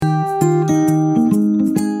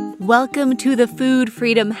Welcome to the Food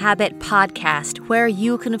Freedom Habit Podcast, where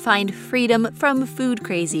you can find freedom from food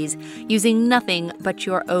crazies using nothing but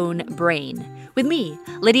your own brain. With me,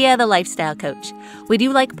 Lydia, the Lifestyle Coach. We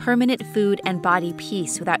do like permanent food and body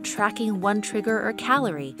peace without tracking one trigger or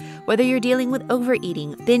calorie. Whether you're dealing with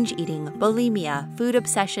overeating, binge eating, bulimia, food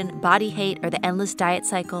obsession, body hate, or the endless diet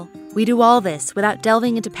cycle, we do all this without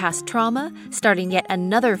delving into past trauma, starting yet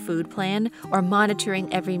another food plan, or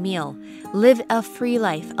monitoring every meal. Live a free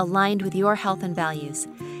life aligned with your health and values.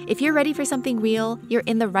 If you're ready for something real, you're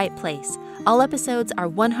in the right place. All episodes are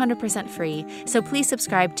 100% free, so please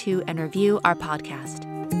subscribe to and review our podcast.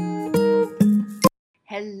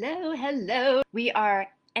 Hello. We are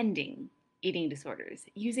ending eating disorders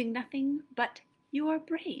using nothing but your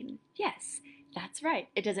brain. Yes, that's right.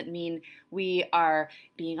 It doesn't mean we are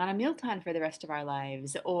being on a meal plan for the rest of our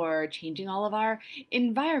lives, or changing all of our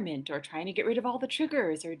environment, or trying to get rid of all the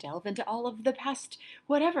triggers, or delve into all of the past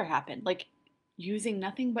whatever happened. Like using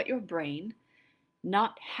nothing but your brain,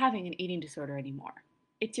 not having an eating disorder anymore.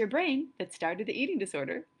 It's your brain that started the eating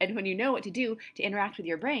disorder, and when you know what to do to interact with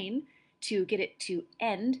your brain to get it to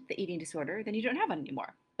end the eating disorder, then you don't have one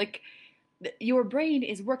anymore. Like, your brain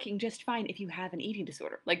is working just fine if you have an eating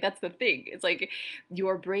disorder. Like, that's the thing. It's like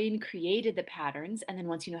your brain created the patterns, and then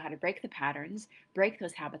once you know how to break the patterns, break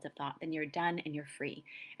those habits of thought, then you're done and you're free.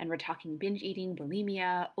 And we're talking binge eating,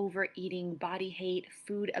 bulimia, overeating, body hate,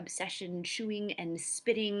 food obsession, chewing and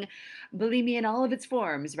spitting, bulimia in all of its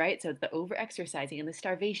forms, right? So it's the over-exercising and the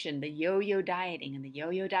starvation, the yo-yo dieting and the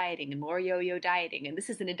yo-yo dieting and more yo-yo dieting. And this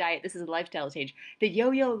isn't a diet, this is a lifestyle change. The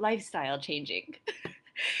yo-yo lifestyle changing.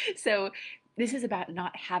 So this is about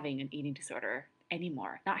not having an eating disorder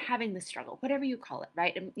anymore, not having the struggle, whatever you call it,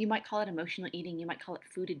 right? And you might call it emotional eating, you might call it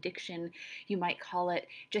food addiction, you might call it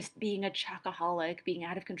just being a chocoholic, being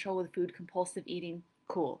out of control with food, compulsive eating.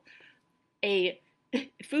 Cool. A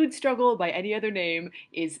food struggle by any other name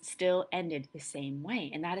is still ended the same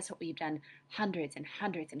way. And that is what we've done hundreds and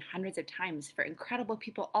hundreds and hundreds of times for incredible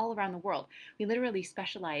people all around the world. We literally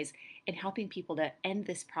specialize in helping people to end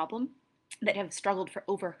this problem that have struggled for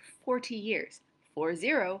over 40 years. 40.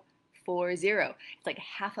 It's like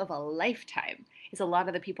half of a lifetime is a lot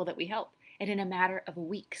of the people that we help. And in a matter of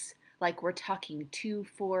weeks, like we're talking 2,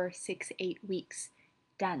 4, 6, 8 weeks,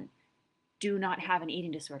 done. Do not have an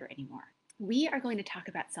eating disorder anymore. We are going to talk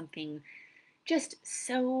about something just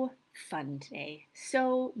so fun today,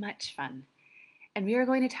 so much fun. And we are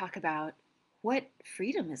going to talk about what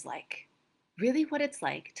freedom is like, really what it's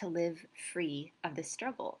like to live free of this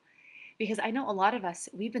struggle. Because I know a lot of us,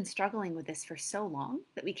 we've been struggling with this for so long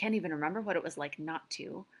that we can't even remember what it was like not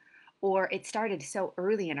to. Or it started so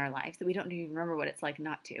early in our lives that we don't even remember what it's like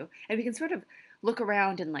not to. And we can sort of look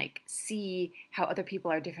around and like see how other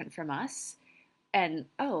people are different from us. And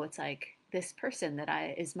oh, it's like this person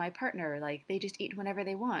that is my partner, like they just eat whenever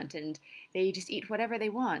they want, and they just eat whatever they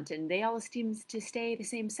want, and they always seem to stay the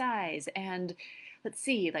same size. And let's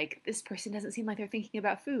see, like this person doesn't seem like they're thinking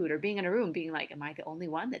about food, or being in a room being like, am I the only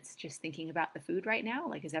one that's just thinking about the food right now?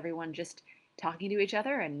 Like, is everyone just talking to each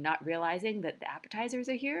other and not realizing that the appetizers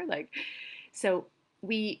are here? Like, so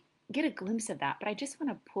we get a glimpse of that, but I just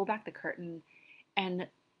want to pull back the curtain and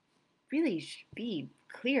really be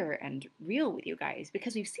clear and real with you guys,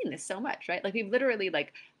 because we've seen this so much, right? Like, we've literally,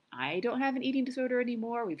 like, I don't have an eating disorder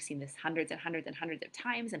anymore. We've seen this hundreds and hundreds and hundreds of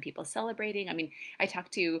times, and people celebrating. I mean, I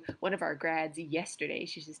talked to one of our grads yesterday.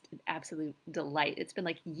 She's just an absolute delight. It's been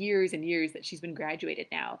like years and years that she's been graduated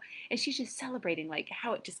now, and she's just celebrating like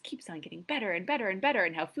how it just keeps on getting better and better and better,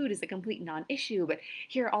 and how food is a complete non-issue, but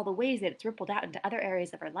here are all the ways that it's rippled out into other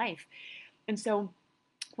areas of her life. And so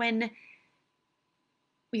when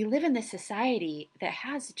we live in this society that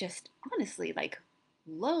has just honestly like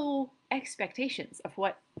low expectations of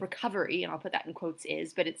what recovery, and I'll put that in quotes,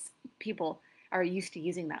 is, but it's, people are used to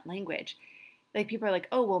using that language. Like, people are like,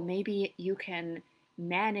 oh, well, maybe you can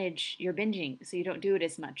manage your binging so you don't do it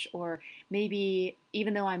as much. Or maybe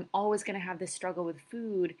even though I'm always going to have this struggle with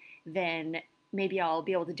food, then maybe I'll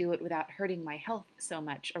be able to do it without hurting my health so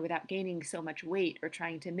much, or without gaining so much weight, or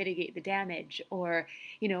trying to mitigate the damage. Or,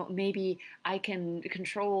 maybe I can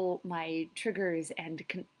control my triggers and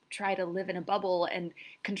try to live in a bubble and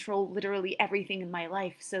control literally everything in my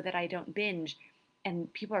life so that I don't binge.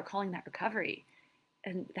 And people are calling that recovery.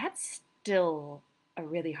 And that's still a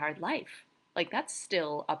really hard life. Like, that's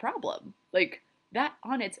still a problem. Like, that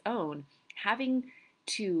on its own, having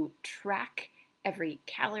to track every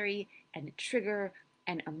calorie and trigger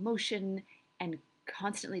and emotion and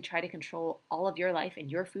constantly try to control all of your life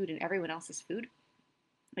and your food and everyone else's food,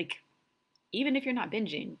 like, even if you're not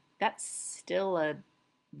binging, that's still a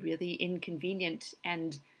really inconvenient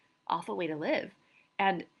and awful way to live.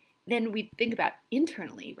 And then we think about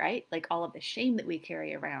internally, right? Like all of the shame that we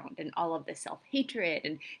carry around and all of the self-hatred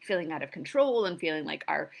and feeling out of control and feeling like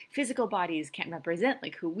our physical bodies can't represent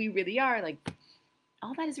like who we really are. Like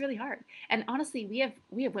all that is really hard. And honestly, we have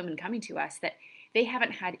women coming to us that they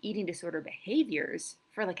haven't had eating disorder behaviors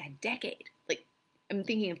for like a decade. Like I'm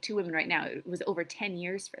thinking of two women right now. It was over 10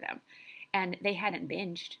 years for them. And they hadn't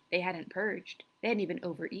binged, they hadn't purged, they hadn't even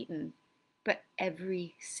overeaten. But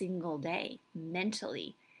every single day,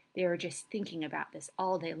 mentally, they were just thinking about this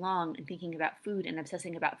all day long and thinking about food and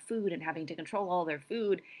obsessing about food and having to control all their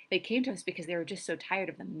food. They came to us because they were just so tired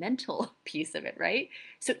of the mental piece of it, right?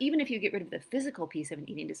 So even if you get rid of the physical piece of an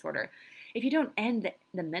eating disorder, if you don't end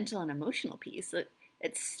the mental and emotional piece,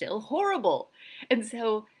 it's still horrible. And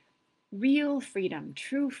so real freedom,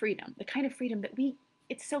 true freedom, the kind of freedom that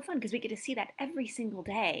it's so fun because we get to see that every single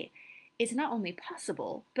day is not only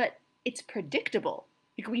possible, but it's predictable.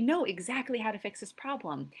 Like we know exactly how to fix this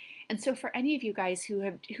problem. And so for any of you guys who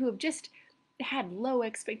have just had low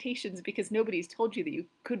expectations because nobody's told you that you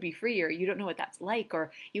could be free or you don't know what that's like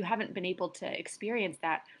or you haven't been able to experience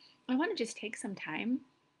that, I want to just take some time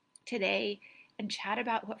today and chat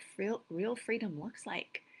about what real freedom looks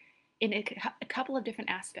like in a couple of different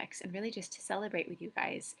aspects and really just to celebrate with you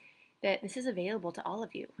guys that this is available to all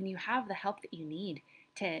of you. When you have the help that you need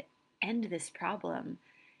to end this problem,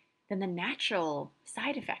 then the natural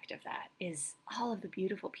side effect of that is all of the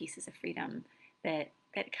beautiful pieces of freedom that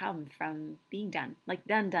come from being done. Like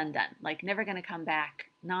done, like never gonna come back,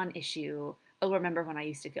 non-issue. Oh, remember when I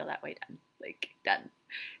used to feel that way, done. Like done.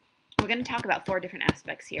 We're going to talk about four different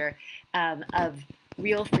aspects here of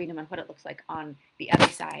real freedom and what it looks like on the other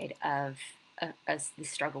side of the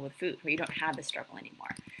struggle with food, where you don't have the struggle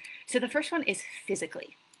anymore. So the first one is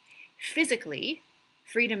physically. Physically,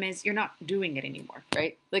 freedom is you're not doing it anymore,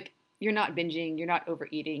 right? Like you're not binging, you're not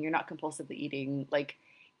overeating, you're not compulsively eating. Like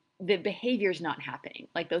the behavior's not happening.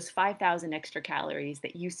 Like those 5,000 extra calories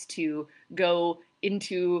that used to go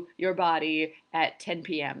into your body at 10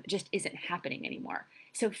 p.m. just isn't happening anymore.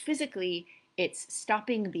 So physically, it's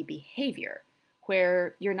stopping the behavior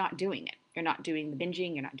where you're not doing it. You're not doing the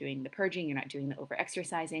binging, you're not doing the purging, you're not doing the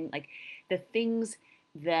overexercising. Like the things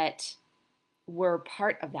that were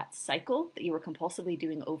part of that cycle that you were compulsively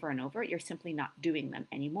doing over and over, you're simply not doing them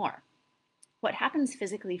anymore. What happens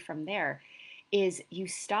physically from there is you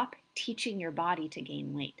stop teaching your body to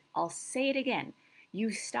gain weight. I'll say it again.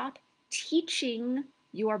 You stop teaching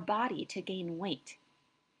your body to gain weight.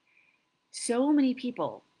 So many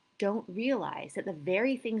people don't realize that the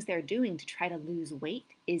very things they're doing to try to lose weight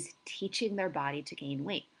is teaching their body to gain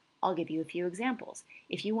weight. I'll give you a few examples.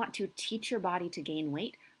 If you want to teach your body to gain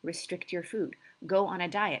weight, restrict your food, go on a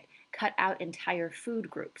diet, cut out entire food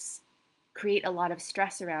groups, create a lot of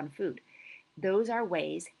stress around food. Those are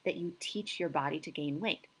ways that you teach your body to gain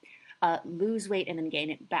weight. Lose weight and then gain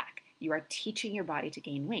it back. You are teaching your body to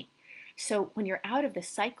gain weight. So when you're out of the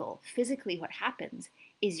cycle, physically what happens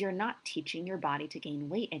is you're not teaching your body to gain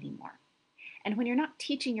weight anymore. And when you're not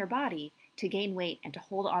teaching your body to gain weight and to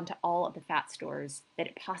hold on to all of the fat stores that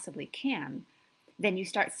it possibly can, then you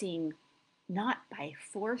start seeing not by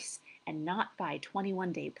force and not by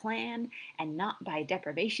 21-day plan and not by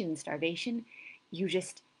deprivation and starvation, you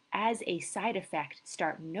just as a side effect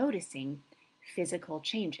start noticing physical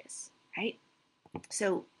changes, right?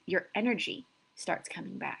 So your energy starts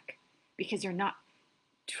coming back because you're not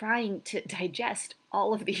trying to digest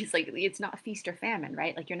all of these, like it's not feast or famine,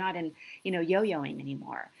 right? Like you're not in yo-yoing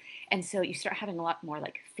anymore. And so you start having a lot more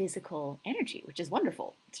like physical energy, which is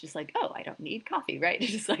wonderful. It's just like, oh, I don't need coffee, right?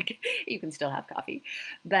 It's just like you can still have coffee,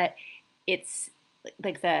 but it's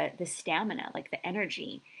like the stamina, like the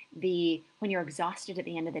energy, the when you're exhausted at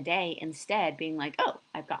the end of the day, instead being like, oh,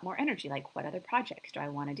 I've got more energy, like what other projects do I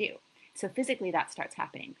want to do? So physically that starts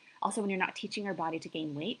happening. Also, when you're not teaching your body to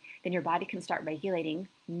gain weight, then your body can start regulating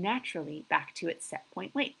naturally back to its set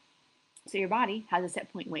point weight. So your body has a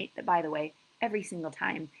set point weight that, by the way, every single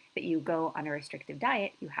time that you go on a restrictive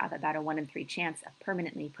diet, you have about a 1 in 3 chance of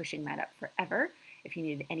permanently pushing that up forever if you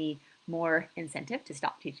need any more incentive to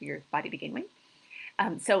stop teaching your body to gain weight.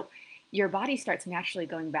 So your body starts naturally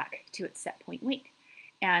going back to its set point weight.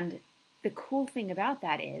 And the cool thing about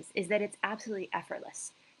that is that it's absolutely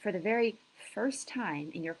effortless. For the very first time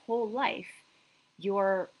in your whole life,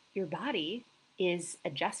 your body is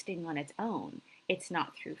adjusting on its own. It's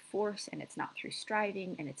not through force and it's not through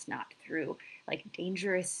striving and it's not through like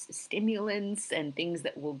dangerous stimulants and things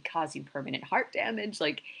that will cause you permanent heart damage.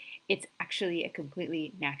 Like it's actually a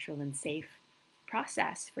completely natural and safe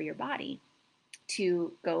process for your body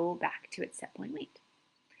to go back to its set point weight.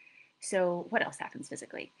 So what else happens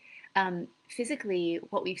physically? Physically,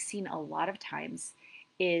 what we've seen a lot of times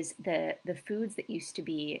is the foods that used to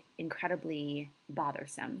be incredibly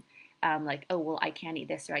bothersome. Like, oh, well, I can't eat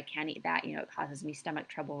this or I can't eat that, it causes me stomach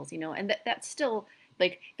troubles, and that's still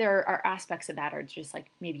like there are aspects of that are just like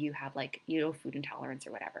maybe you have like, food intolerance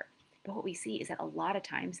or whatever. But what we see is that a lot of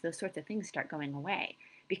times those sorts of things start going away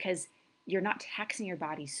because you're not taxing your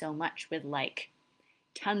body so much with like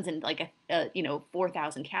tons and like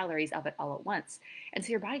 4,000 calories of it all at once, and so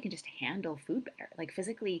your body can just handle food better. Like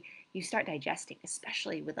physically you start digesting,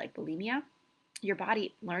 especially with like bulimia. Your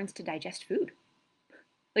body learns to digest food,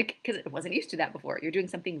 like because it wasn't used to that before. You're doing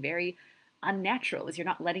something very unnatural is you're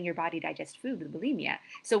not letting your body digest food with bulimia.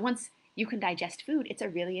 So once you can digest food, it's a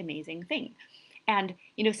really amazing thing. And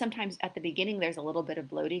sometimes at the beginning there's a little bit of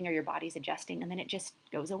bloating or your body's adjusting, and then it just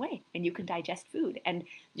goes away and you can digest food. And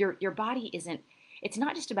your body isn't, it's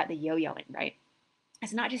not just about the yo-yoing, right?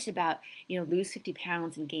 It's not just about, lose 50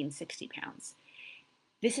 pounds and gain 60 pounds.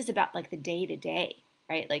 This is about like the day to day,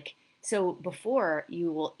 right? Like, so before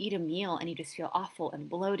you will eat a meal and you just feel awful and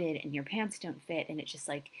bloated and your pants don't fit and it's just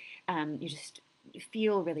like, you just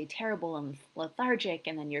feel really terrible and lethargic,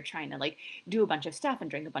 and then you're trying to like do a bunch of stuff and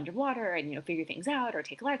drink a bunch of water and figure things out or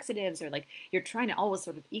take laxatives, or like you're trying to always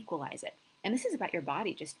sort of equalize it. And this is about your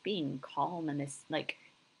body just being calm, and this like,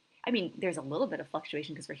 I mean, there's a little bit of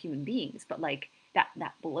fluctuation because we're human beings, but like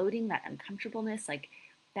that bloating, that uncomfortableness, like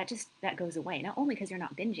that goes away. Not only because you're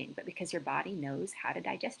not binging, but because your body knows how to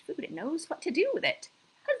digest food. It knows what to do with it.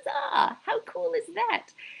 Huzzah! How cool is that?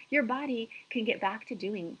 Your body can get back to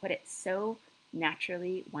doing what it so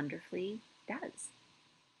naturally, wonderfully does.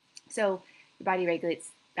 So your body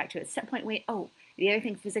regulates back to its set point weight. Oh, the other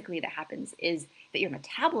thing physically that happens is that your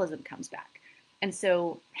metabolism comes back. And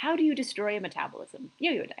so, how do you destroy a metabolism?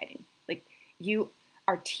 Yo-yo dieting. Like, you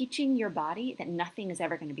are teaching your body that nothing is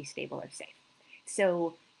ever going to be stable or safe.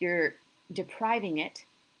 So you're depriving it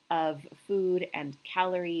of food and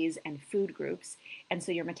calories and food groups. And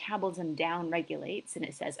so your metabolism down regulates, and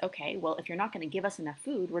it says, okay, well, if you're not going to give us enough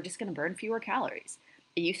food, we're just going to burn fewer calories.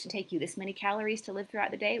 It used to take you this many calories to live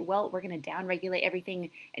throughout the day. Well, we're going to down regulate everything,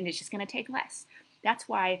 and it's just going to take less. That's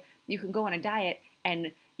why you can go on a diet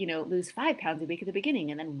and lose 5 pounds a week at the beginning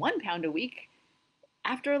and then 1 pound a week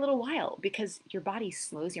after a little while, because your body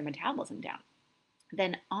slows your metabolism down.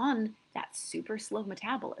 Then on that super slow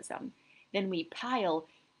metabolism, then we pile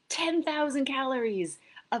 10,000 calories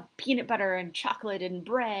of peanut butter and chocolate and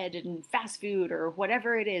bread and fast food or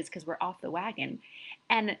whatever it is because we're off the wagon.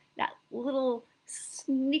 And that little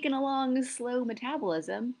sneaking along slow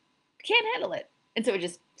metabolism can't handle it. And so it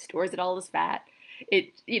just stores it all as fat.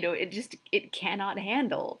 It cannot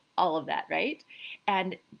handle all of that, right?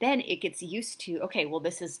 And then it gets used to, okay, well,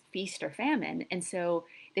 this is feast or famine. And so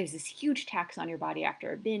there's this huge tax on your body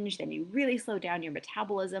after a binge. Then you really slow down your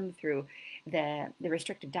metabolism through the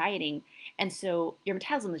restricted dieting. And so your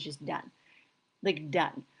metabolism is just done, like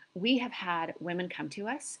done. We have had women come to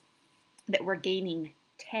us that were gaining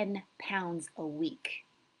 10 pounds a week,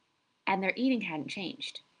 and their eating hadn't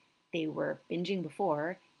changed. They were binging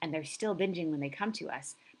before, and they're still binging when they come to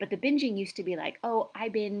us. But the binging used to be like, oh, I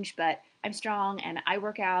binge, but I'm strong and I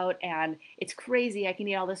work out and it's crazy. I can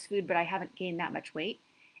eat all this food, but I haven't gained that much weight.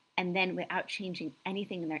 And then without changing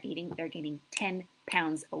anything in their eating, they're gaining 10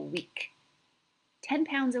 pounds a week. 10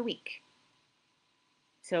 pounds a week.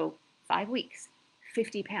 So 5 weeks,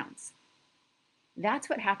 50 pounds. That's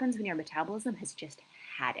what happens when your metabolism has just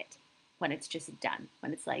had it, when it's just done,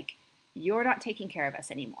 when it's like, you're not taking care of us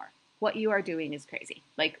anymore. What you are doing is crazy.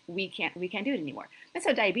 Like we can't do it anymore. That's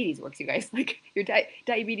how diabetes works, you guys. Like your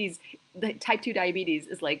diabetes, the type 2 diabetes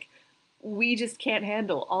is like, we just can't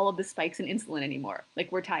handle all of the spikes in insulin anymore.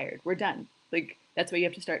 Like we're tired. We're done. Like that's why you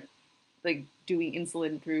have to start like doing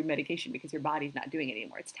insulin through medication, because your body's not doing it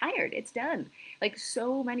anymore. It's tired. It's done. Like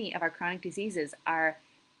so many of our chronic diseases are,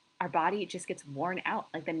 our body just gets worn out.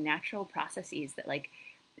 Like the natural processes that like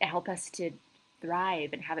help us to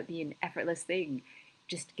thrive and have it be an effortless thing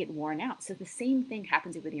just get worn out. So the same thing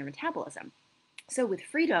happens with your metabolism. So with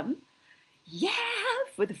freedom,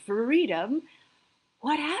 with freedom,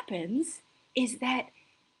 what happens is that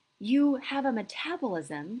you have a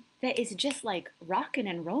metabolism that is just like rocking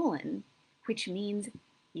and rolling, which means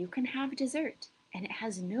you can have dessert and it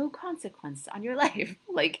has no consequence on your life.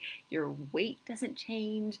 Like your weight doesn't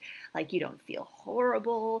change, like you don't feel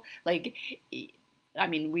horrible. Like, I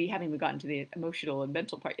mean, we haven't even gotten to the emotional and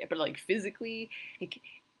mental part yet, but like physically, like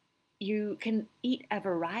you can eat a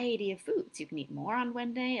variety of foods. You can eat more on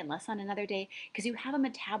one day and less on another day because you have a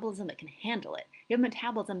metabolism that can handle it. You have a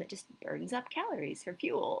metabolism that just burns up calories for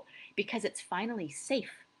fuel because it's finally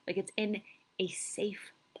safe. Like it's in a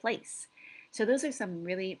safe place. So those are some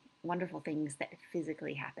really wonderful things that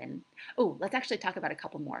physically happen. Oh, let's actually talk about a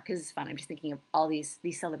couple more because it's fun. I'm just thinking of all these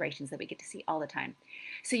celebrations that we get to see all the time.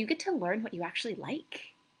 So you get to learn what you actually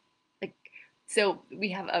like. So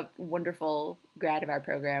we have a wonderful grad of our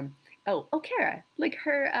program. Oh, Kara, like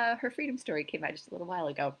her freedom story came out just a little while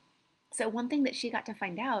ago. So one thing that she got to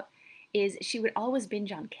find out is she would always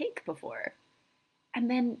binge on cake before, and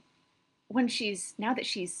then when she's now that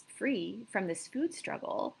she's free from this food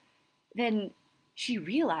struggle, then she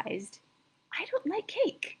realized, I don't like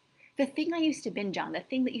cake. The thing I used to binge on, the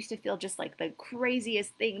thing that used to feel just like the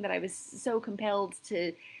craziest thing that I was so compelled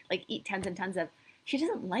to like eat tons and tons of, she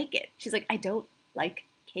doesn't like it. She's like, I don't like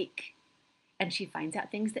cake. And she finds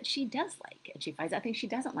out things that she does like, and she finds out things she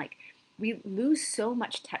doesn't like. We lose so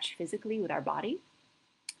much touch physically with our body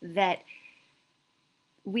that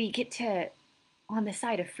we get to, on the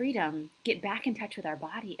side of freedom, get back in touch with our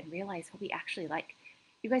body and realize what we actually like.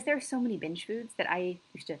 You guys, there are so many binge foods that I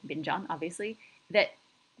used to binge on, obviously, that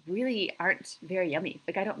really aren't very yummy.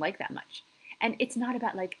 Like, I don't like that much. And it's not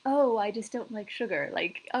about like, oh, I just don't like sugar.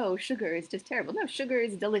 Like, oh, sugar is just terrible. No, sugar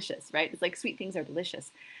is delicious, right? It's like sweet things are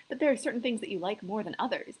delicious. But there are certain things that you like more than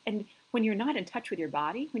others. And when you're not in touch with your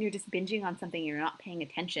body, when you're just binging on something, you're not paying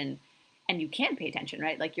attention, and you can't pay attention,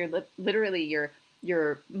 right? Like you're literally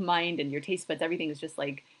your mind and your taste buds, everything is just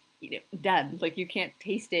like, done. Like you can't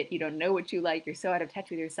taste it. You don't know what you like. You're so out of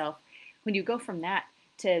touch with yourself. When you go from that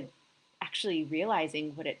to actually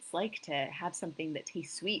realizing what it's like to have something that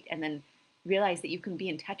tastes sweet, and then realize that you can be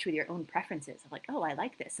in touch with your own preferences of like, oh, I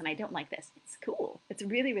like this and I don't like this. It's cool. It's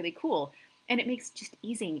really, really cool. And it makes just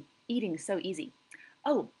eating so easy.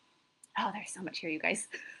 Oh, there's so much here, you guys.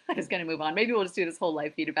 I was going to move on. Maybe we'll just do this whole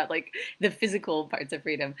live feed about like the physical parts of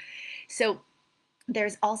freedom. So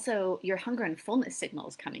there's also your hunger and fullness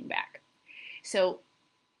signals coming back. So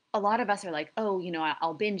a lot of us are like, oh,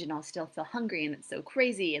 I'll binge and I'll still feel hungry, and it's so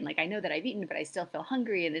crazy. And like, I know that I've eaten, but I still feel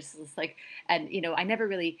hungry. And it's just like, and I never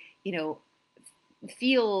really,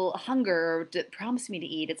 feel hunger that prompts me to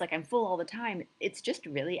eat. It's like I'm full all the time. It's just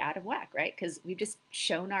really out of whack, right? Because we've just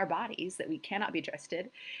shown our bodies that we cannot be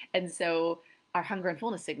trusted. And so our hunger and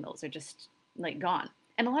fullness signals are just like gone.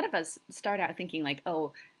 And a lot of us start out thinking like,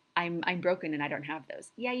 oh, I'm broken and I don't have those.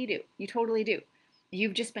 Yeah, you do. You totally do.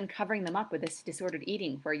 You've just been covering them up with this disordered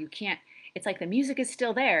eating where you can't, it's like the music is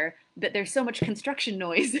still there, but there's so much construction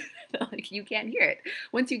noise that like you can't hear it.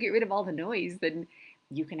 Once you get rid of all the noise, then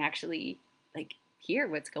you can actually like hear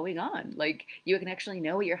what's going on. Like you can actually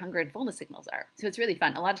know what your hunger and fullness signals are. So it's really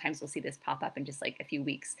fun. A lot of times we'll see this pop up in just like a few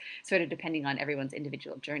weeks, sort of depending on everyone's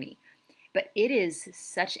individual journey. But it is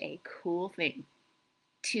such a cool thing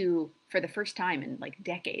to, for the first time in like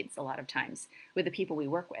decades, a lot of times with the people we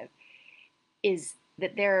work with, is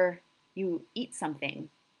that you eat something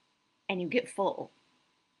and you get full,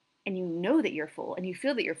 and you know that you're full and you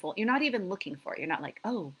feel that you're full. You're not even looking for it. You're not like,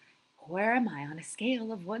 oh, where am I on a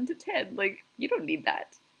scale of 1 to 10? Like, you don't need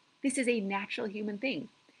that. This is a natural human thing.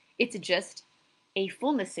 It's just a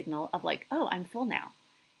fullness signal of like, oh, I'm full now.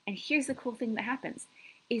 And here's the cool thing that happens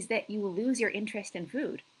is that you lose your interest in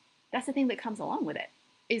food. That's the thing that comes along with it.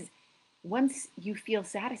 Is once you feel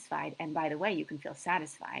satisfied, and by the way, you can feel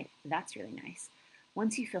satisfied, that's really nice.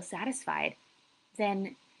 Once you feel satisfied,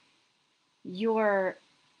 then your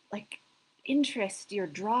like interest, your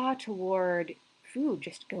draw toward food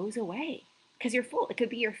just goes away because you're full. It could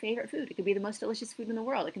be your favorite food. It could be the most delicious food in the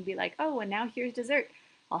world. It can be like, oh, and now here's dessert.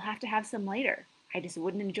 I'll have to have some later. I just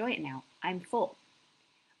wouldn't enjoy it now. I'm full.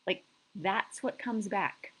 Like that's what comes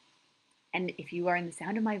back. And if you are in the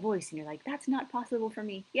sound of my voice and you're like, that's not possible for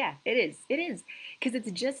me, yeah, it is. It is. Because it's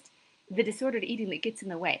just the disordered eating that gets in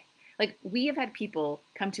the way. Like, we have had people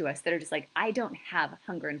come to us that are just like, I don't have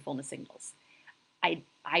hunger and fullness signals.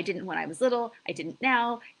 I didn't when I was little. I didn't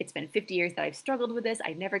now. It's been 50 years that I've struggled with this.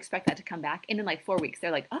 I never expect that to come back. And in like 4 weeks,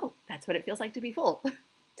 they're like, oh, that's what it feels like to be full.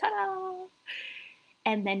 Ta-da!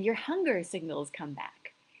 And then your hunger signals come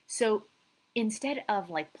back. So instead of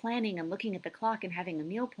like planning and looking at the clock and having a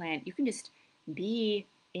meal plan, you can just be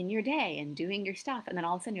in your day and doing your stuff. And then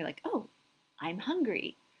all of a sudden you're like, oh, I'm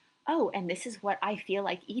hungry. Oh, and this is what I feel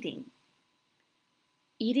like eating.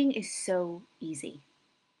 Eating is so easy.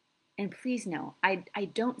 And please know, I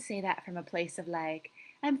don't say that from a place of like,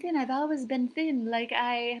 I'm thin, I've always been thin, like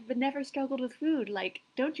I have never struggled with food. Like,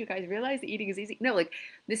 don't you guys realize that eating is easy? No, like,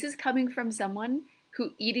 this is coming from someone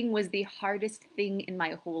who eating was the hardest thing in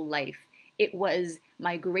my whole life. It was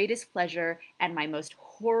my greatest pleasure and my most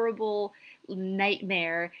horrible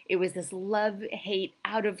nightmare. It was this love, hate,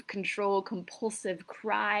 out of control, compulsive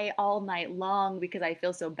cry all night long because I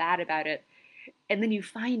feel so bad about it. And then you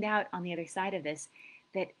find out on the other side of this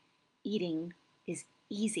that eating is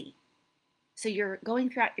easy. So you're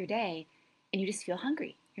going throughout your day and you just feel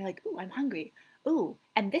hungry. You're like, ooh, I'm hungry. Ooh,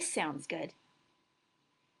 and this sounds good.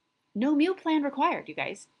 No meal plan required, you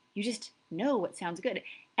guys. You just know what sounds good.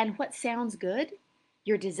 And what sounds good,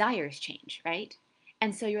 your desires change, right?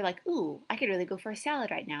 And so you're like, ooh, I could really go for a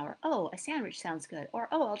salad right now. Or, oh, a sandwich sounds good. Or,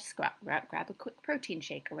 oh, I'll just grab a quick protein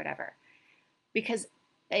shake or whatever. Because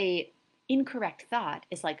a incorrect thought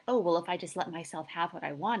is like, oh, well, if I just let myself have what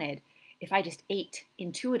I wanted, if I just ate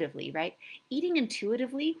intuitively, right? Eating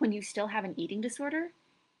intuitively when you still have an eating disorder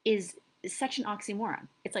is such an oxymoron.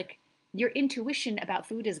 It's like your intuition about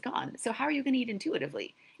food is gone. So how are you going to eat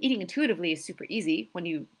intuitively? Eating intuitively is super easy when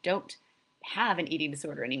you don't have an eating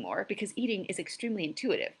disorder anymore because eating is extremely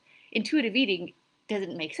intuitive. Intuitive eating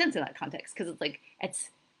doesn't make sense in that context because it's like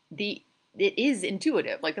the it is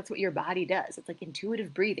intuitive. Like that's what your body does. It's like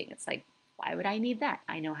intuitive breathing. It's like, why would I need that?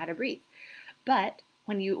 I know how to breathe. But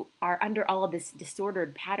when you are under all of this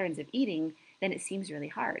disordered patterns of eating, then it seems really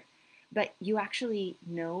hard. But you actually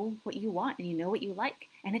know what you want and you know what you like.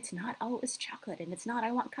 And it's not, oh, it's chocolate. And it's not,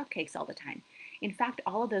 I want cupcakes all the time. In fact,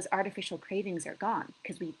 all of those artificial cravings are gone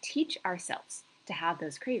because we teach ourselves to have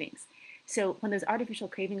those cravings. So when those artificial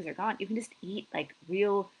cravings are gone, you can just eat like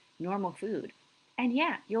real normal food. And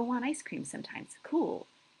yeah, you'll want ice cream sometimes. Cool.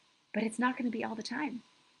 But it's not going to be all the time.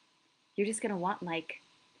 You're just going to want like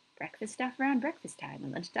breakfast stuff around breakfast time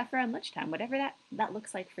and lunch stuff around lunchtime, whatever that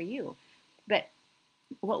looks like for you. But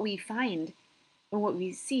what we find and what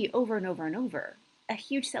we see over and over and over, a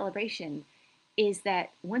huge celebration is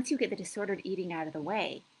that once you get the disordered eating out of the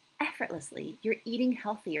way, effortlessly, you're eating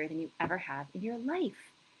healthier than you ever have in your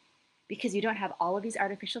life because you don't have all of these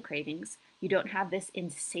artificial cravings, you don't have this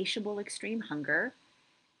insatiable extreme hunger,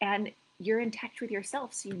 and you're in touch with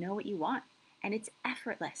yourself so you know what you want. And it's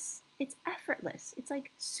effortless. It's effortless. It's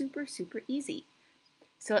like super, super easy.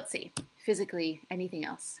 So let's see, physically, anything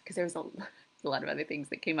else? Because there was a lot of other things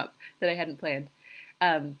that came up that I hadn't planned.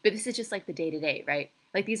 But this is just like the day to day, right?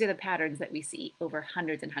 Like these are the patterns that we see over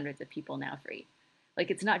hundreds and hundreds of people now free.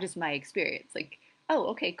 Like it's not just my experience. Like, oh,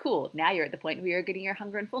 okay, cool. Now you're at the point where you're getting your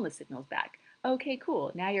hunger and fullness signals back. Okay,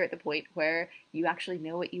 cool. Now you're at the point where you actually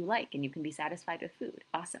know what you like and you can be satisfied with food.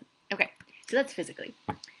 Awesome. Okay, so that's physically.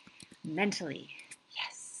 Mentally,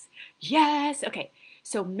 yes. Yes. Okay,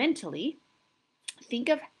 so mentally, think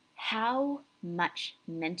of how much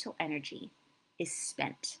mental energy is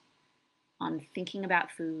spent on thinking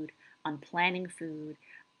about food, on planning food,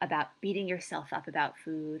 about beating yourself up about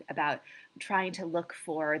food, about trying to look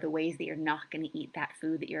for the ways that you're not going to eat that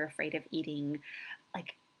food that you're afraid of eating.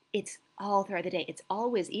 Like it's all throughout the day. It's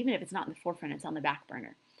always, even if it's not in the forefront, it's on the back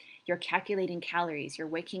burner. You're calculating calories. You're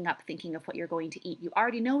waking up thinking of what you're going to eat. You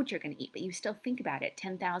already know what you're going to eat, but you still think about it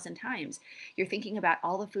 10,000 times. You're thinking about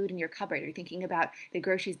all the food in your cupboard. You're thinking about the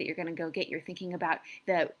groceries that you're going to go get. You're thinking about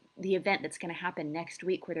the event that's going to happen next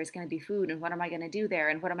week where there's going to be food and what am I going to do there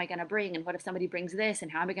and what am I going to bring and what if somebody brings this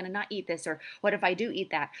and how am I going to not eat this or what if I do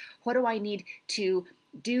eat that? What do I need to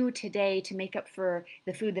do today to make up for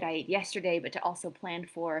the food that I ate yesterday, but to also plan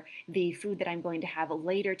for the food that I'm going to have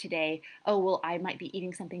later today? Oh, well, I might be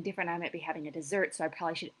eating something different. I might be having a dessert, so I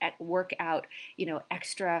probably should work out,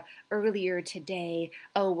 extra earlier today.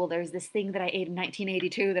 Oh, well, there's this thing that I ate in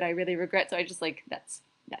 1982 that I really regret. So I just like that's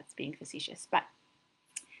being facetious, but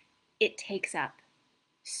it takes up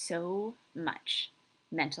so much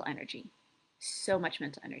mental energy, so much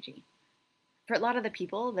mental energy. For a lot of the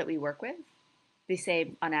people that we work with, they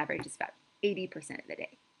say on average it's about 80% of the day.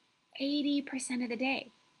 80% of the day.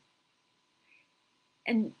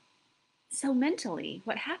 And so mentally,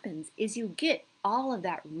 what happens is you get all of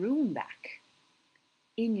that room back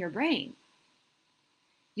in your brain.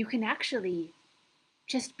 You can actually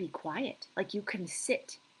just be quiet. Like you can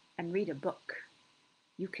sit and read a book.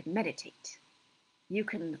 You can meditate. You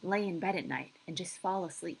can lay in bed at night and just fall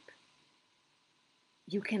asleep.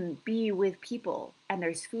 You can be with people and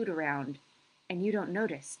there's food around and you don't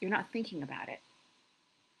notice. You're not thinking about it.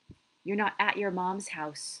 You're not at your mom's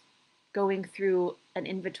house going through an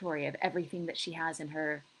inventory of everything that she has in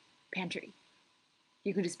her pantry.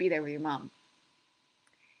 You can just be there with your mom.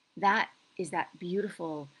 That is that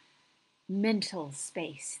beautiful mental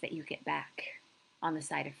space that you get back on the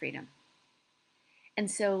side of freedom. And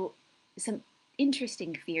so, some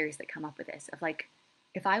interesting fears that come up with this of like,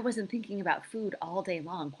 if I wasn't thinking about food all day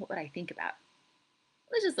long, what would I think about?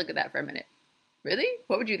 Let's just look at that for a minute. Really?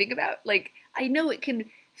 What would you think about? Like, I know it can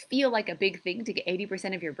feel like a big thing to get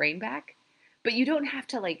 80% of your brain back, but you don't have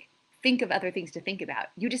to like think of other things to think about.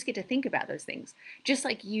 You just get to think about those things. Just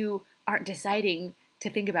like you aren't deciding to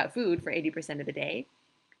think about food for 80% of the day,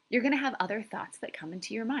 you're going to have other thoughts that come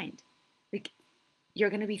into your mind. Like, you're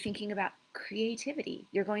going to be thinking about creativity.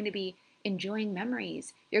 You're going to be enjoying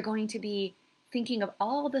memories. You're going to be thinking of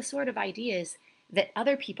all the sort of ideas that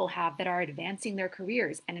other people have that are advancing their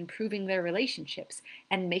careers and improving their relationships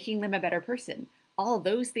and making them a better person. All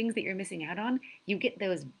those things that you're missing out on, you get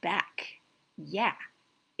those back. Yeah,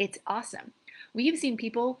 it's awesome. We have seen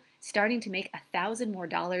people starting to make $1,000 more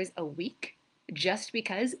a week just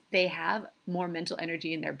because they have more mental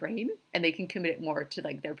energy in their brain and they can commit it more to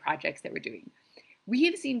like their projects that we're doing. We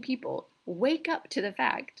have seen people wake up to the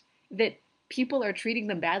fact that people are treating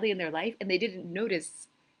them badly in their life and they didn't notice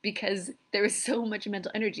because there was so much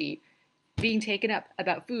mental energy being taken up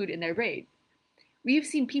about food in their brain. We've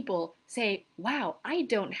seen people say, wow, I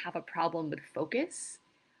don't have a problem with focus.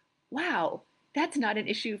 Wow, that's not an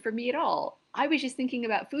issue for me at all. I was just thinking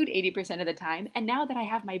about food 80% of the time, and now that I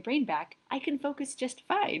have my brain back, I can focus just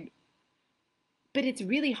fine. But it's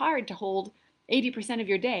really hard to hold 80% of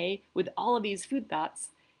your day with all of these food thoughts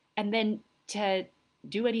and then to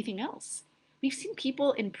do anything else. We've seen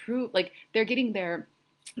people improve, like they're getting their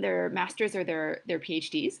masters or their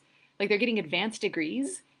PhDs, like they're getting advanced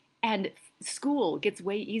degrees, and school gets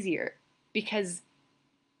way easier because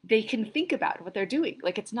they can think about what they're doing.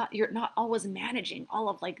 Like it's not, you're not always managing all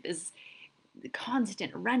of like this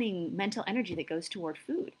constant running mental energy that goes toward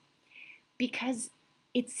food because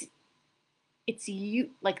it's you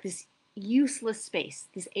like this useless space,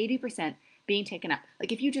 this 80% being taken up.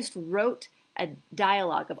 Like if you just wrote a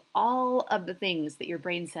dialogue of all of the things that your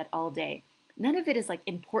brain said all day, none of it is like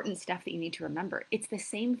important stuff that you need to remember. It's the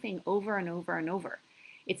same thing over and over and over.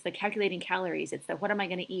 It's the calculating calories. It's the what am I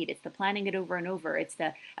going to eat? It's the planning it over and over. It's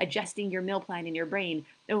the adjusting your meal plan in your brain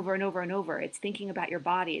over and over and over. It's thinking about your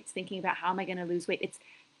body. It's thinking about how am I going to lose weight.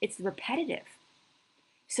 It's repetitive.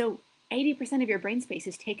 So 80% of your brain space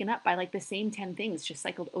is taken up by like the same 10 things just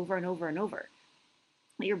cycled over and over and over.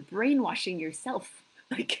 You're brainwashing yourself.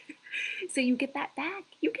 Like, so you get that back.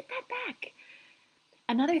 You get that back.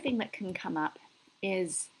 Another thing that can come up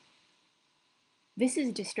is this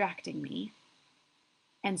is distracting me.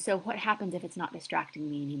 And so what happens if it's not distracting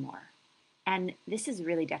me anymore? And this is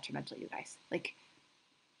really detrimental, you guys. Like,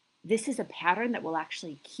 this is a pattern that will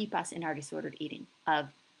actually keep us in our disordered eating of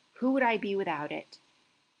who would I be without it?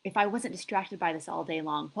 If I wasn't distracted by this all day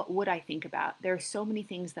long, what would I think about? There are so many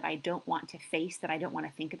things that I don't want to face, that I don't want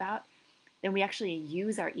to think about. Then we actually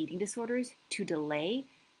use our eating disorders to delay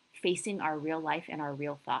facing our real life and our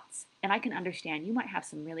real thoughts. And I can understand you might have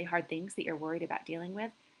some really hard things that you're worried about dealing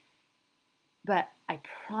with, but I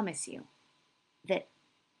promise you that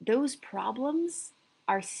those problems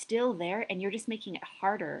are still there and you're just making it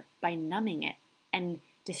harder by numbing it and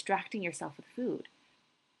distracting yourself with food.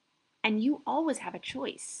 And you always have a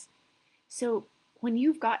choice. So when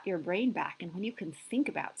you've got your brain back and when you can think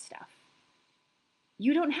about stuff,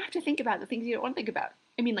 you don't have to think about the things you don't want to think about.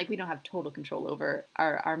 I mean, like we don't have total control over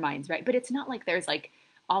our minds, right? But it's not like there's like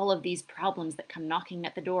all of these problems that come knocking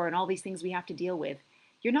at the door and all these things we have to deal with.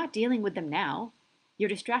 You're not dealing with them now. You're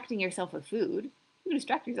distracting yourself with food. You can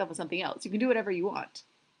distract yourself with something else. You can do whatever you want.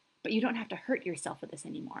 But you don't have to hurt yourself with this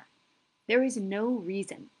anymore. There is no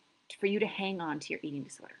reason for you to hang on to your eating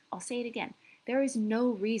disorder. I'll say it again. There is no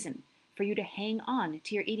reason for you to hang on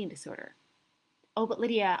to your eating disorder. Oh, but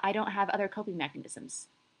Lydia, I don't have other coping mechanisms.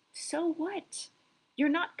 So what? You're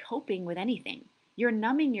not coping with anything. You're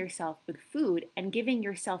numbing yourself with food and giving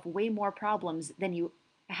yourself way more problems than you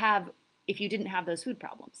have if you didn't have those food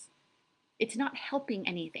problems. It's not helping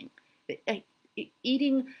anything.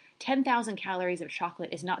 Eating 10,000 calories of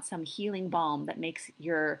chocolate is not some healing balm that makes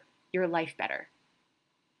your life better.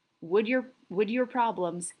 Would your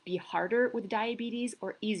problems be harder with diabetes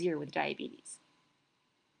or easier with diabetes?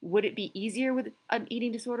 Would it be easier with an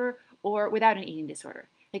eating disorder or without an eating disorder?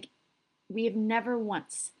 Like we have never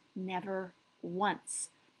once,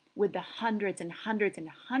 with the hundreds and hundreds and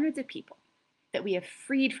hundreds of people that we have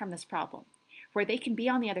freed from this problem, where they can be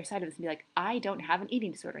on the other side of this and be like, I don't have an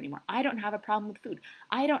eating disorder anymore. I don't have a problem with food.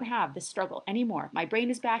 I don't have this struggle anymore. My brain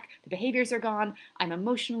is back. The behaviors are gone. I'm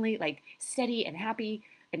emotionally like steady and happy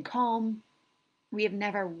and calm. We have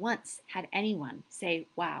never once had anyone say,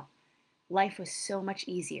 wow, life was so much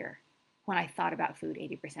easier when I thought about food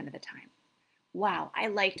 80% of the time. Wow, I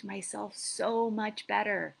liked myself so much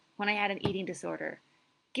better when I had an eating disorder.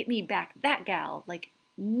 Get me back, that gal. Like,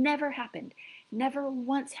 never happened. Never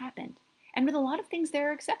once happened. And with a lot of things, there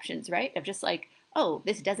are exceptions, right? Of just like, oh,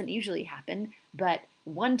 this doesn't usually happen, but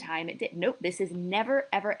one time it did. Nope, this has never,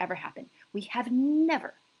 ever, ever happened. We have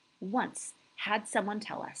never once had someone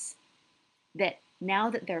tell us that now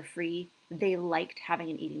that they're free, they liked having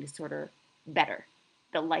an eating disorder better.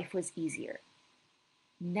 The life was easier.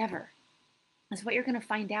 Never. And so what you're going to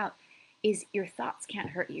find out is your thoughts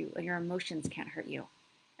can't hurt you and your emotions can't hurt you.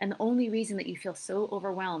 And the only reason that you feel so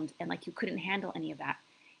overwhelmed and like you couldn't handle any of that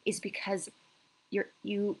is because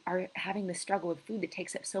you are having the struggle with food that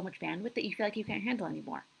takes up so much bandwidth that you feel like you can't handle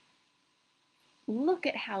anymore. Look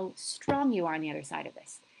at how strong you are on the other side of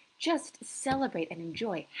this. Just celebrate and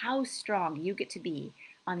enjoy how strong you get to be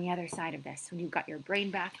on the other side of this when you've got your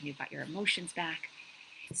brain back and you've got your emotions back.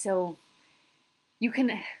 So you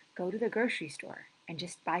can go to the grocery store and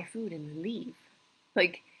just buy food and leave.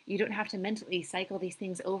 Like, you don't have to mentally cycle these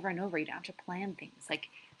things over and over. You don't have to plan things. Like,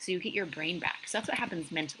 so you get your brain back. So that's what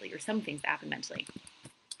happens mentally, or some things that happen mentally.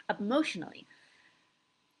 Emotionally,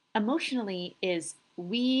 emotionally is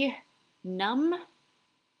we numb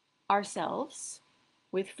ourselves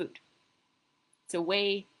with food. It's a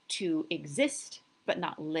way to exist but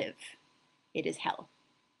not live. It is hell.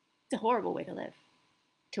 It's a horrible way to live.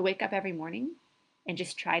 To wake up every morning and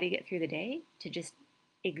just try to get through the day, to just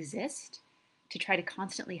exist, to try to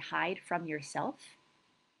constantly hide from yourself,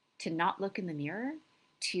 to not look in the mirror,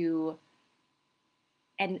 to,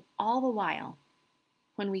 and all the while,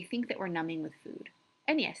 when we think that we're numbing with food,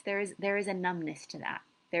 and yes, there is a numbness to that.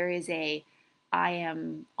 There is a, I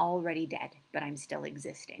am already dead, but I'm still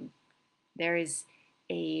existing. There is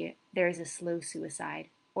a slow suicide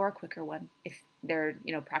or a quicker one if there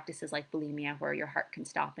are practices like bulimia where your heart can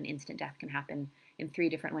stop and instant death can happen in 3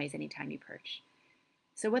 different ways anytime you purge.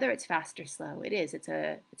 So whether it's fast or slow, it's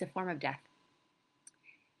a form of death.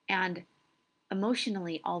 And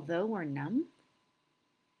emotionally, although we're numb,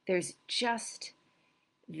 there's just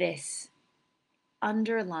this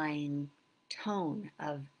underlying tone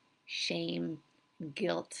of shame and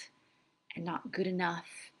guilt and not good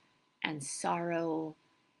enough and sorrow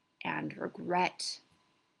and regret.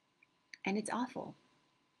 And it's awful.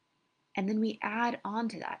 And then we add on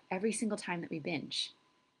to that every single time that we binge.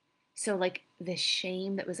 So, like the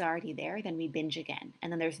shame that was already there, then we binge again.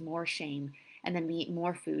 And then there's more shame. And then we eat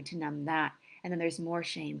more food to numb that. And then there's more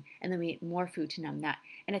shame. And then we eat more food to numb that.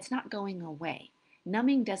 And it's not going away.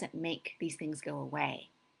 Numbing doesn't make these things go away.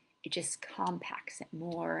 It just compacts it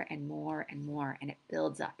more and more and more. And it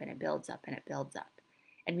builds up and it builds up and it builds up.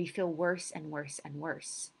 And we feel worse and worse and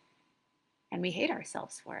worse. And we hate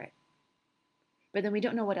ourselves for it. But then we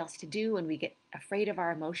don't know what else to do and we get afraid of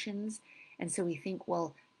our emotions. And so we think,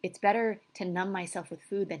 well, it's better to numb myself with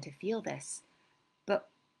food than to feel this. But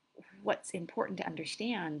what's important to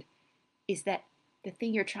understand is that the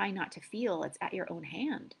thing you're trying not to feel, it's at your own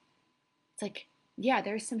hand. It's like, yeah,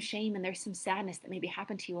 there's some shame and there's some sadness that maybe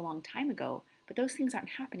happened to you a long time ago, but those things aren't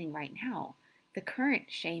happening right now. The current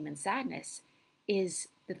shame and sadness is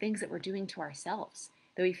the things that we're doing to ourselves,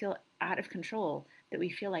 that we feel out of control, that we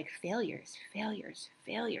feel like failures, failures,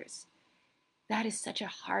 failures. That is such a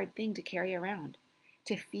hard thing to carry around,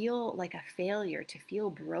 to feel like a failure, to feel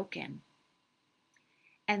broken,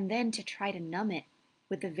 and then to try to numb it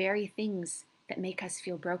with the very things that make us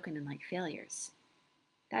feel broken and like failures.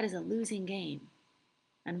 That is a losing game,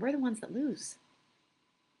 and we're the ones that lose.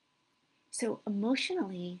 So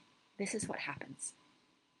emotionally, this is what happens,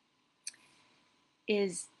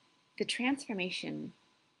 is the transformation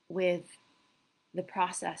with the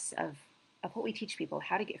process of what we teach people,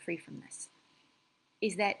 how to get free from this,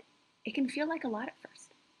 is that it can feel like a lot at first.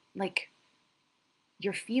 Like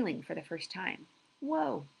you're feeling for the first time,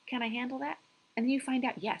 whoa, can I handle that? And then you find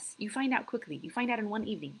out, yes. You find out quickly. You find out in one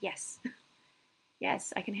evening, yes.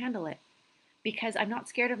 Yes, I can handle it. Because I'm not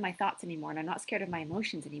scared of my thoughts anymore and I'm not scared of my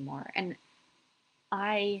emotions anymore. And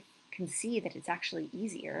I can see that it's actually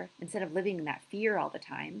easier, instead of living in that fear all the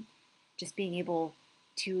time, just being able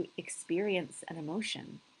to experience an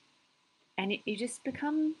emotion. And you just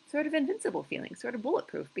become sort of invincible feeling, sort of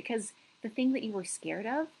bulletproof, because the thing that you were scared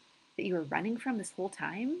of, that you were running from this whole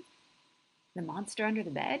time, the monster under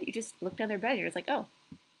the bed, you just looked under the bed and you're just like, oh,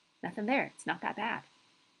 nothing there. It's not that bad.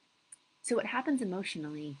 So what happens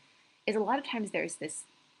emotionally is a lot of times there's this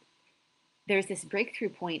breakthrough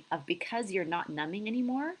point of, because you're not numbing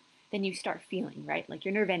anymore, then you start feeling, right? Like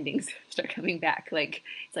your nerve endings start coming back. Like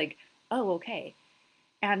it's like, oh, okay.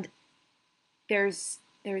 And there's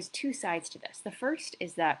 2 sides to this. The first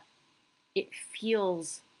is that it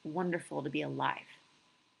feels wonderful to be alive.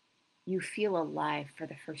 You feel alive for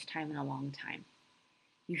the first time in a long time.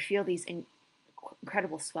 You feel these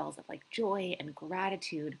incredible swells of like joy and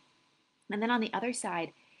gratitude. And then on the other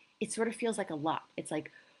side, it sort of feels like a lot. It's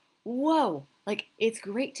like, whoa, like it's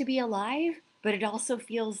great to be alive, but it also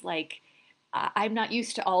feels like I'm not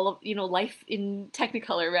used to all of, life in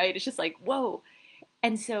Technicolor, right? It's just like, whoa.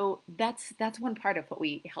 And so that's one part of what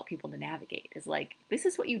we help people to navigate, is like, this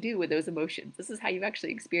is what you do with those emotions. This is how you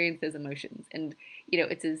actually experience those emotions. And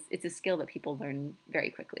it's a skill that people learn very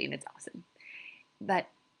quickly, and it's awesome. But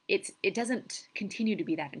it doesn't continue to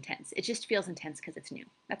be that intense. It just feels intense because it's new.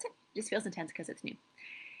 That's it. It just feels intense because it's new.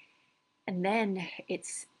 And then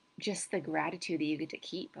it's just the gratitude that you get to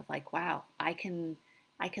keep of like, wow, I can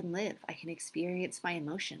live, I can experience my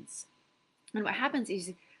emotions. And what happens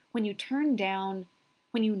is when you turn down,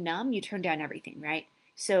 when you numb, you turn down everything, right?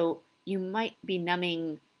 So you might be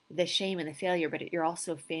numbing the shame and the failure, but you're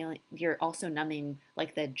also numbing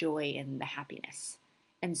like the joy and the happiness.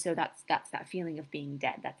 And so that's that feeling of being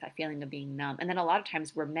dead. That's that feeling of being numb. And then a lot of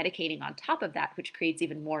times we're medicating on top of that, which creates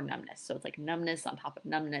even more numbness. So it's like numbness on top of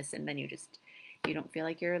numbness, and then you don't feel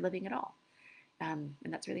like you're living at all. And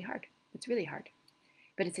that's really hard. It's really hard.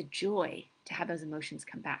 But it's a joy to have those emotions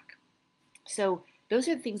come back. So those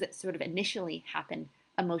are the things that sort of initially happen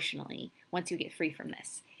emotionally once you get free from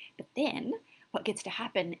this. But then what gets to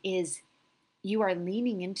happen is you are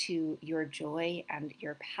leaning into your joy and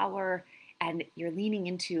your power, and you're leaning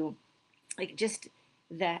into like just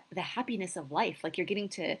the happiness of life. Like you're getting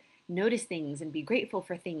to notice things and be grateful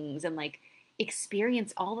for things and like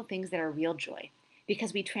experience all the things that are real joy,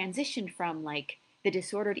 because we transitioned from like the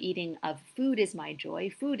disordered eating of food is my joy,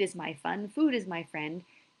 food is my fun, food is my friend,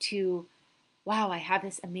 to wow, I have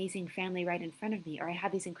this amazing family right in front of me, or I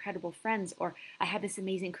have these incredible friends, or I have this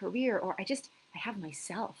amazing career, or I have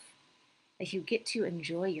myself. Like you get to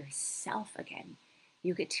enjoy yourself again.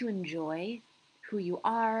 You get to enjoy who you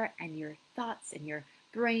are and your thoughts and your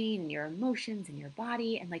brain and your emotions and your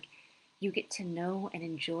body. And like you get to know and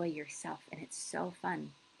enjoy yourself. And it's so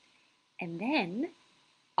fun. And then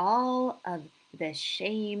all of the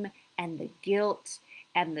shame and the guilt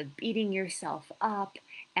and the beating yourself up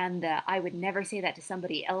and the I would never say that to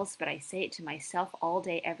somebody else, but I say it to myself all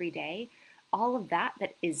day, every day, all of that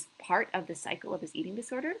that is part of the cycle of this eating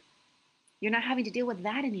disorder, you're not having to deal with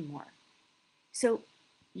that anymore. So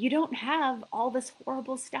you don't have all this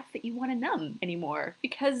horrible stuff that you want to numb anymore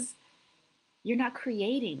because you're not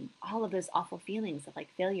creating all of those awful feelings of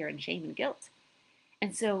like failure and shame and guilt.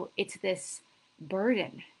 And so it's this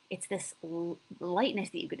burden, it's this lightness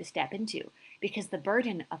that you get to step into, because the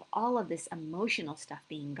burden of all of this emotional stuff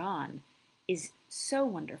being gone is so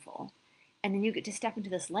wonderful. And then you get to step into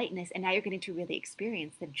this lightness, and now you're getting to really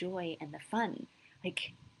experience the joy and the fun,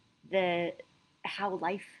 like the how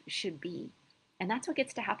life should be. And that's what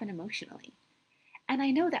gets to happen emotionally. And I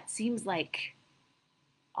know that seems like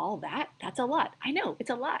all that's a lot. I know it's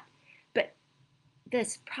a lot. But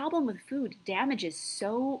this problem with food damages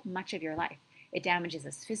so much of your life. It damages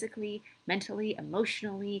us physically, mentally,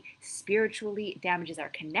 emotionally, spiritually. It damages our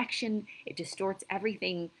connection. It distorts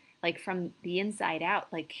everything like from the inside out.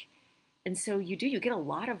 Like, and so you get a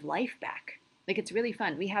lot of life back. Like it's really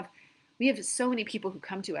fun. We have so many people who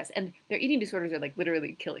come to us and their eating disorders are like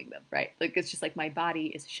literally killing them, right? Like it's just like my body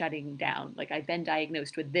is shutting down. Like I've been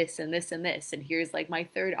diagnosed with this and this and this, and here's like my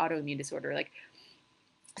third autoimmune disorder. Like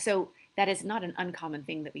so that is not an uncommon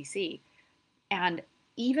thing that we see. And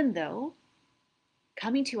even though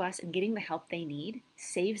coming to us and getting the help they need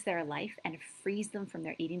saves their life and frees them from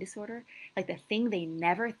their eating disorder, like the thing they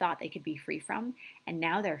never thought they could be free from, and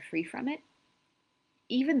now they're free from it,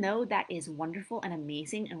 even though that is wonderful and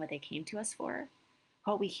amazing and what they came to us for,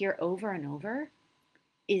 what we hear over and over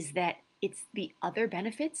is that it's the other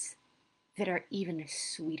benefits that are even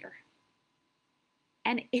sweeter.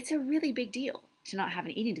 And it's a really big deal to not have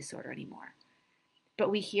an eating disorder anymore. But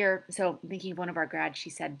we hear, so thinking of one of our grads, she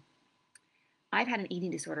said, I've had an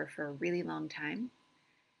eating disorder for a really long time,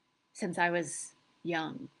 since I was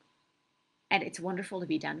young. And it's wonderful to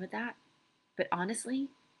be done with that. But honestly,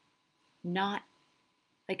 not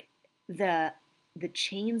like the the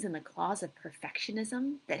chains and the claws of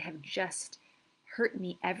perfectionism that have just hurt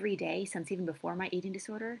me every day since even before my eating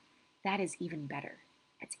disorder, that is even better.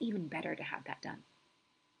 It's even better to have that done.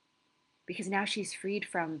 Because now she's freed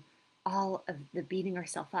from all of the beating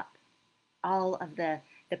herself up, all of the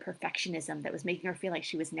perfectionism that was making her feel like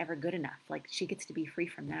she was never good enough. Like she gets to be free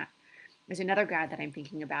from that. There's another grad that I'm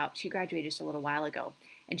thinking about. She graduated just a little while ago,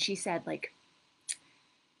 and she said like,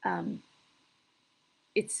 um,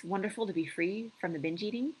 it's wonderful to be free from the binge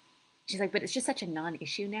eating. She's like, but it's just such a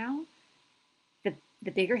non-issue now.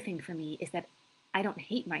 The bigger thing for me is that I don't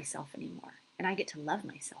hate myself anymore, and I get to love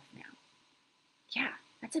myself now. Yeah,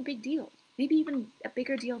 that's a big deal. Maybe even a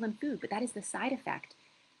bigger deal than food, but that is the side effect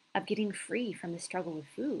of getting free from the struggle with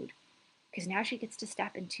food. Because now she gets to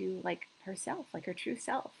step into like herself, like her true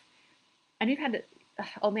self. And we've had to,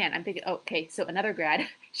 oh man, I'm thinking, oh, okay, so another grad,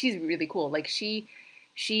 she's really cool. Like she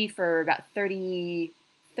for about 32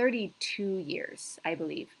 years, I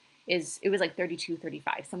believe, it was like 32,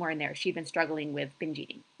 35, somewhere in there. She'd been struggling with binge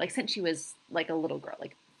eating, like since she was like a little girl,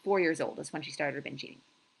 like 4 years old is when she started her binge eating.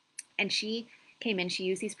 And she came in, she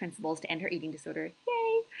used these principles to end her eating disorder.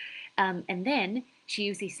 Yay! And then she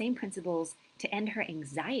used these same principles to end her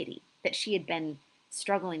anxiety that she had been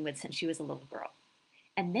struggling with since she was a little girl.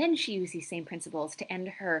 And then she used these same principles to end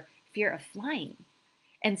her fear of flying.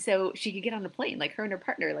 And so she could get on a plane. Like her and her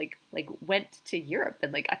partner like went to Europe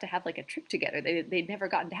and like got to have like a trip together they'd never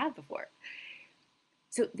gotten to have before.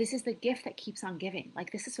 So this is the gift that keeps on giving.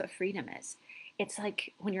 Like this is what freedom is. It's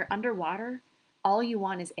like when you're underwater, all you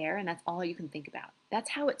want is air and that's all you can think about.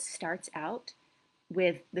 That's how it starts out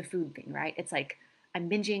with the food thing, right? It's like I'm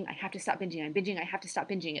binging, I have to stop binging. I'm binging, I have to stop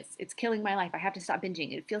binging. It's killing my life. I have to stop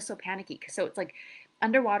binging. It feels so panicky. So it's like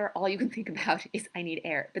underwater, all you can think about is I need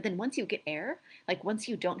air. But then once you get air, like once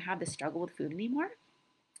you don't have the struggle with food anymore,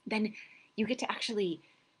 then you get to actually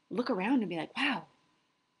look around and be like, wow,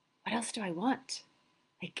 what else do I want?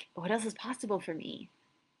 Like, what else is possible for me?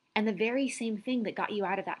 And the very same thing that got you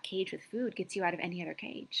out of that cage with food gets you out of any other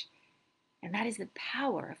cage. And that is the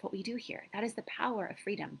power of what we do here. That is the power of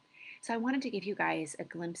freedom. So I wanted to give you guys a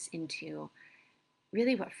glimpse into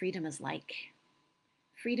really what freedom is like.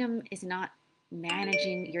 Freedom is not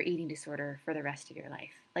managing your eating disorder for the rest of your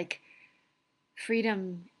life. Like,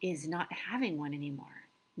 freedom is not having one anymore,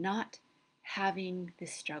 not having the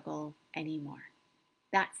struggle anymore.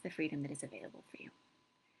 That's the freedom that is available for you.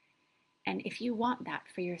 And if you want that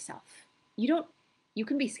for yourself, you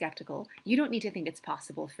can be skeptical. You don't need to think it's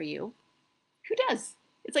possible for you. Who does?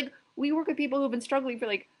 It's like we work with people who've been struggling for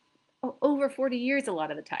like over 40 years a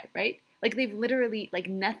lot of the time, right? Like they've literally, like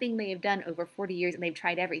nothing they have done over 40 years and they've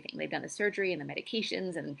tried everything. They've done the surgery and the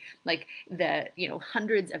medications and like the,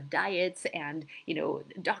 hundreds of diets and,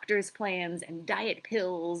 doctor's plans and diet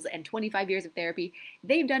pills and 25 years of therapy.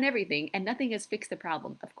 They've done everything and nothing has fixed the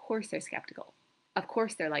problem. Of course they're skeptical. Of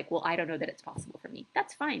course they're like, well, I don't know that it's possible for me.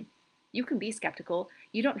 That's fine. You can be skeptical.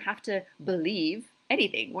 You don't have to believe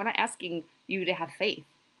anything. We're not asking you to have faith.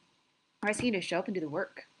 We're asking you to show up and do the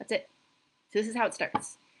work. That's it. So this is how it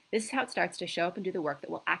starts. This is how it starts, to show up and do the work that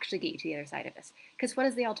will actually get you to the other side of this. Because what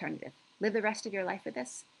is the alternative? Live the rest of your life with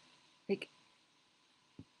this? Like,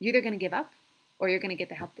 you're either going to give up or you're going to get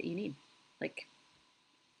the help that you need. Like,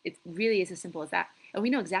 it really is as simple as that. And we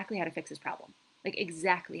know exactly how to fix this problem. Like,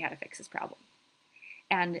 exactly how to fix this problem.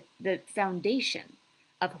 And the foundation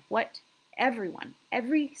of what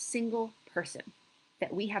every single person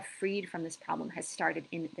that we have freed from this problem has started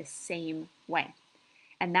in the same way.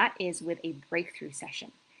 And that is with a breakthrough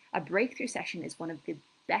session. A breakthrough session is one of the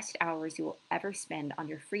best hours you will ever spend on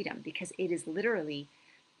your freedom, because it is literally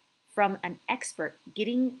from an expert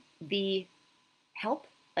getting the help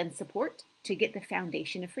and support to get the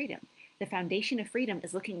foundation of freedom. The foundation of freedom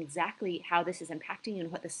is looking exactly how this is impacting you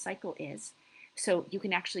and what the cycle is, so you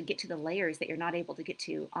can actually get to the layers that you're not able to get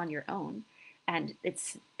to on your own. And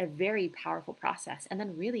it's a very powerful process. And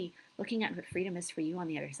then really looking at what freedom is for you on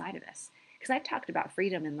the other side of this. Because I've talked about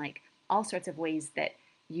freedom in like all sorts of ways that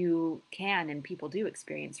you can and people do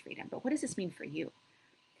experience freedom. But what does this mean for you?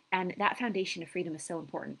 And that foundation of freedom is so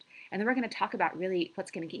important. And then we're going to talk about really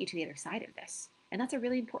what's going to get you to the other side of this. And that's a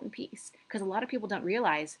really important piece, because a lot of people don't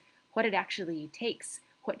realize what it actually takes,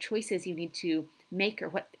 what choices you need to make, or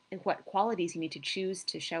what qualities you need to choose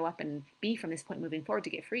to show up and be from this point moving forward to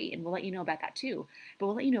get free. And we'll let you know about that too. But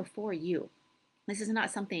we'll let you know for you. This is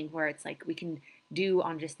not something where it's like we can do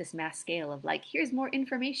on just this mass scale of like, here's more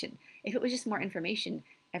information. If it was just more information,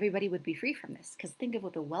 everybody would be free from this. Because think of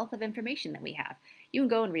what the wealth of information that we have. You can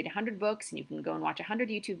go and read 100 books and you can go and watch 100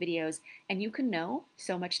 YouTube videos and you can know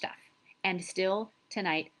so much stuff and still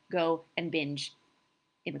tonight go and binge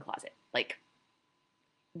in the closet. Like,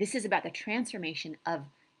 this is about the transformation of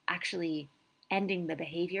actually ending the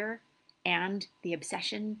behavior and the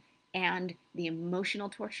obsession and the emotional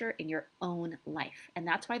torture in your own life. And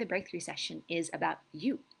that's why the breakthrough session is about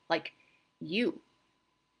you. Like, you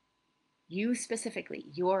specifically,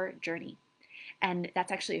 your journey. And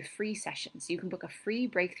that's actually a free session. So you can book a free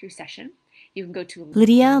breakthrough session. You can go to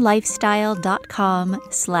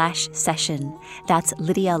lydialifestyle.com/session. That's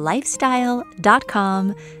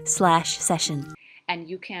lydialifestyle.com/session. And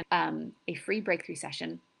you can, a free breakthrough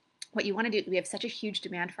session. What you want to do, we have such a huge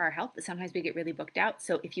demand for our help that sometimes we get really booked out.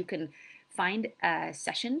 So if you can find a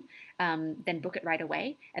session, then book it right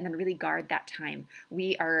away and then really guard that time.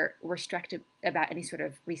 We're strict about any sort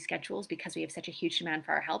of reschedules because we have such a huge demand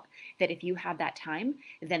for our help that if you have that time,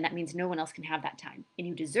 then that means no one else can have that time. And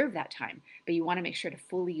you deserve that time, but you want to make sure to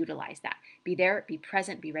fully utilize that. Be there, be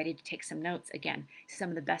present, be ready to take some notes. Again, some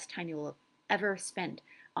of the best time you will ever spend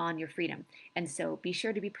on your freedom. And so be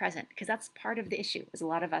sure to be present, because that's part of the issue, is a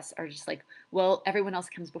lot of us are just like, well, everyone else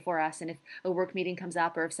comes before us. And if a work meeting comes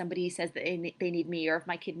up, or if somebody says that they need me, or if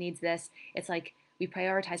my kid needs this, it's like we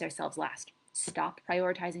prioritize ourselves last. Stop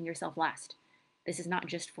prioritizing yourself last. This is not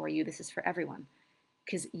just for you, this is for everyone.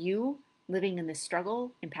 Because you living in this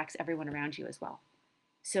struggle impacts everyone around you as well.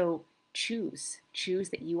 So choose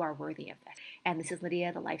that you are worthy of this. And this is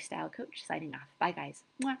Lydia, the Lifestyle Coach, signing off. Bye, guys.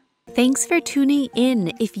 Mwah. Thanks for tuning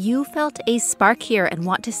in. If you felt a spark here and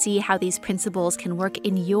want to see how these principles can work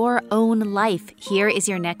in your own life, here is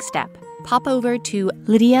your next step. Pop over to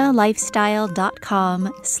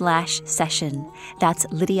lydialifestyle.com/session. That's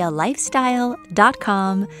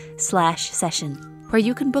lydialifestyle.com/session, where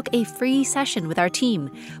you can book a free session with our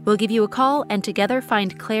team. We'll give you a call and together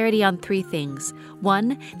find clarity on 3 things.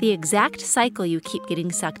 1, the exact cycle you keep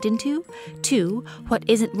getting sucked into. 2, what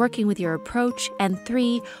isn't working with your approach. And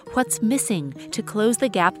 3, what's missing to close the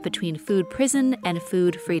gap between food prison and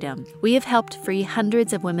food freedom. We have helped free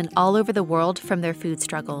hundreds of women all over the world from their food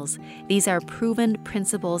struggles. These are proven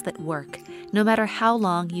principles that work, no matter how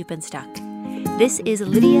long you've been stuck. This is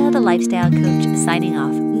Lydia, the Lifestyle Coach, signing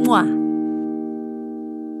off. Mwah!